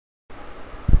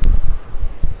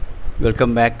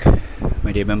Welcome back,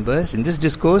 my dear members. In this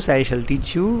discourse, I shall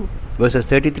teach you verses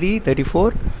 33,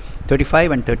 34,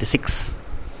 35 and 36.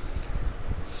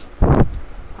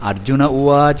 Arjuna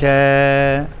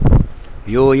uvacha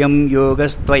yoyam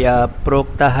yogastvaya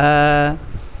proktaha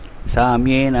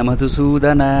samyena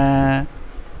madhusudana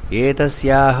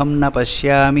etasyaham na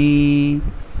pashyami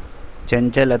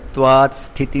chanchalatvat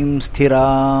sthitim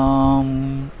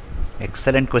sthiram.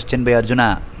 Excellent question by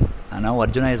Arjuna. And now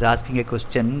Arjuna is asking a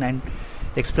question and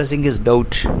expressing his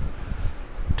doubt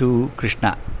to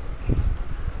Krishna.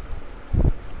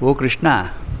 O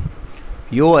Krishna,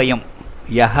 yo ayam,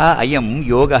 yaha ayam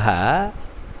yogaha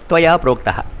tvaya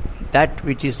proktaha. That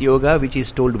which is yoga, which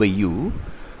is told by you,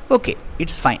 okay,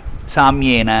 it's fine.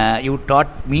 Samyena, you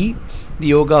taught me the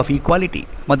yoga of equality.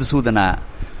 Madhusudana,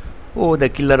 oh the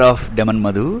killer of demon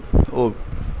Madhu. Oh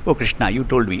Krishna, you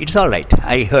told me. It's alright,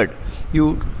 I heard.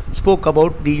 You spoke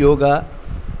about the yoga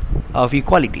of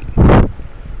equality.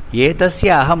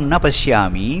 Etasya aham na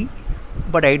pashyami,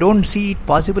 but I don't see it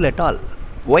possible at all.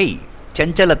 Why?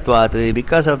 Chanchalatvat,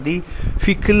 because of the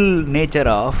fickle nature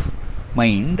of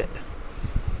mind.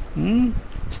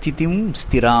 Sthitim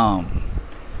stiram.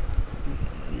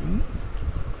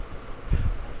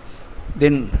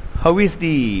 Then how is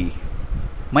the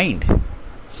mind?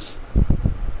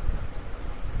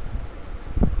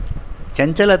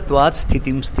 Chanchalatvat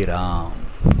sthitim stiram.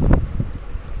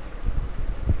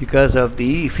 Because of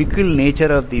the fickle nature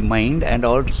of the mind, and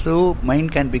also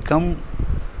mind can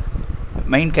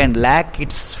lack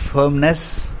its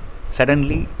firmness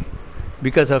suddenly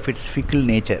because of its fickle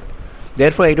nature.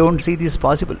 Therefore, I don't see this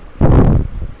possible.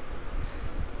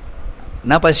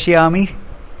 Na pashyami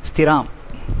stiram.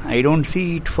 I don't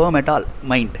see it firm at all,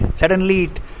 mind. Suddenly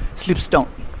it slips down.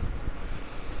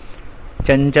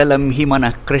 Chanchalam hi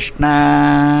manah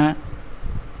Krishna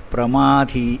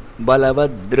pramadhi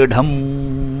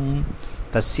balavadridham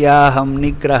tasyaham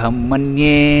nigraham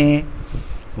manye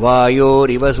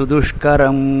vayoriva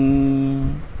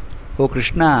sudushkaram. O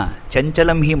Krishna,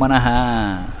 chanchalam hi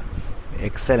manaha.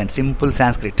 Excellent, simple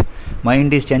Sanskrit.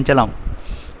 Mind is chanchalam.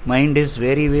 Mind is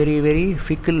very, very, very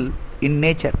fickle in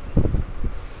nature.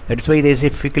 That's why they say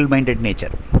fickle-minded nature.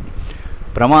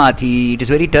 Pramadhi, it is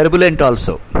very turbulent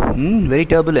also. Very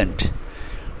turbulent.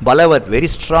 Balavat, very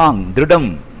strong.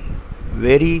 Dridam,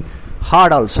 very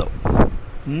hard also.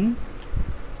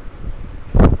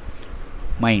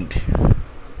 Mind.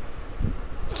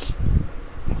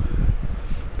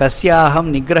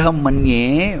 Tasyaham nigraham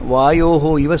manye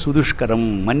vayoho iva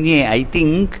sudushkaram. Manye, I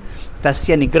think,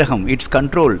 tasya nigraham, its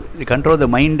control. The control of the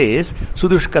mind is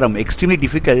sudushkaram, extremely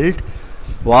difficult.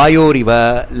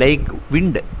 Vayoriva, like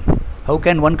wind. How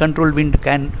can one control wind?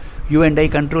 Can you and I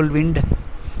control wind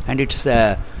and its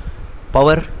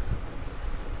power,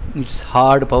 its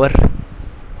hard power?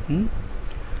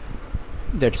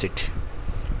 That's it.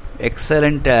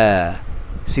 Excellent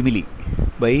simile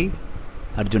by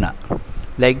Arjuna.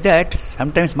 Like that,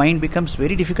 sometimes mind becomes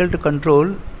very difficult to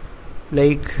control,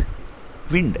 like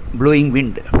wind, blowing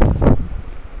wind.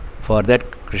 For that,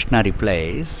 Krishna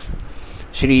replies,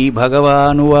 Shri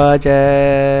Bhagavan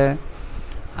uvacha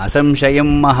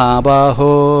asamshayam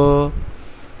mahabaho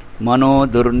mano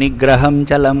durnigraham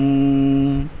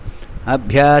chalam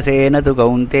abhyasena tu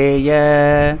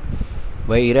kaunteya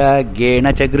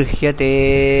vairagyena cha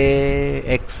grihyate.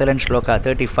 Excellent shloka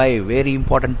 35, very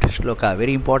important shloka,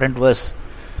 very important verse,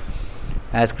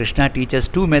 as Krishna teaches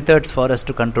two methods for us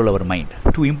to control our mind,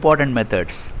 two important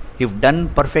methods. If done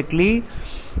perfectly,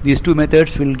 these two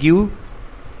methods will give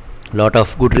lot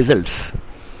of good results.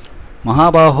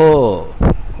 Mahabaho,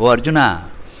 O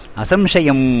Arjuna,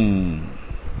 asamshayam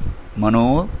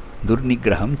mano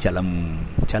durnigraham chalam.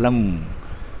 Chalam,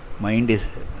 mind is,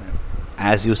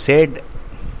 as you said,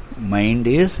 mind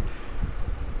is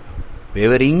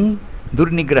wavering.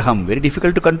 Durnigraham, very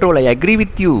difficult to control. I agree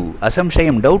with you.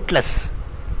 Asamshayam, doubtless.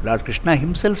 Lord Krishna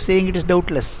himself saying it is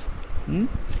doubtless.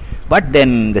 But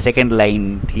then the second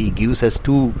line, he gives us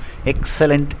two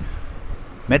excellent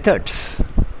methods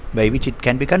by which it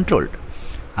can be controlled.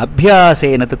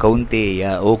 Abhyasena tu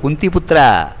kaunteya. O Kunti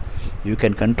Putra, you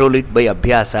can control it by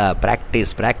abhyasa,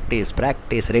 practice,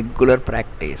 regular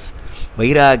practice.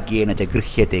 Vairagyena cha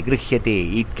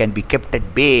grihyate. It can be kept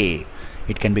at bay.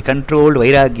 It can be controlled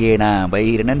vairagyena, by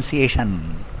renunciation,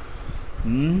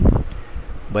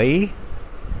 by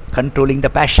controlling the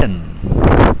passion.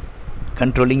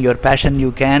 Controlling your passion,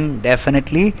 you can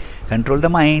definitely control the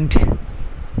mind.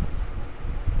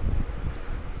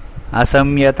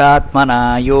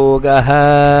 Asamyatatmana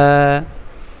yogaha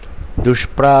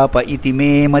dushprapa iti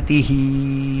me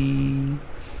matihi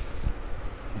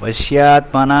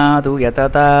Vashyatmanadu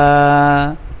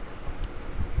yatata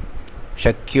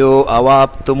Shakyo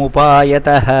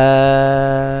avaptumupayatah.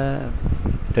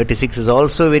 36 is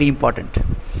also very important.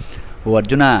 O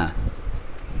Arjuna,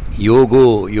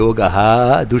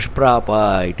 yogaha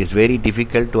dushprapa. It is very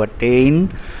difficult to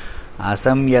attain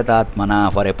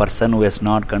asamyatatmana for a person who has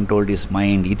not controlled his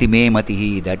mind. Iti me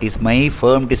matihi. That is my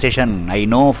firm decision. I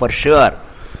know for sure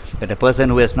that a person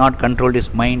who has not controlled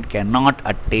his mind cannot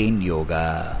attain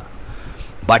yoga.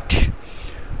 But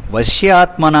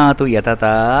vashyatmana tu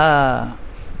yatata.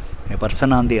 A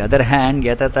person on the other hand,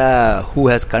 yatata, who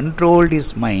has controlled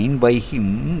his mind by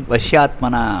him,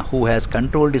 vashyatmana, who has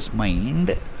controlled his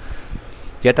mind,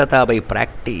 yatata, by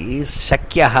practice,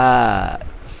 shakyaha,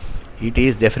 it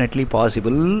is definitely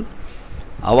possible,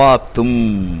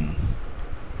 avaptum,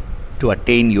 to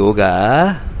attain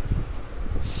yoga,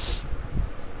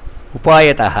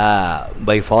 upayataha,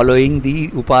 by following the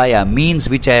upaya, means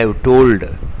which I have told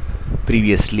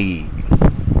previously.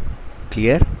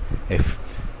 Clear? If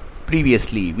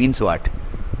previously means what?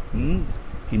 In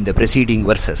the preceding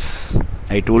verses.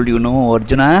 I told you, no,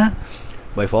 Arjuna,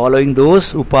 by following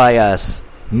those upayas,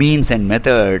 means and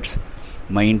methods,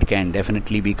 mind can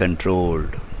definitely be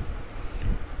controlled.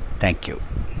 Thank you.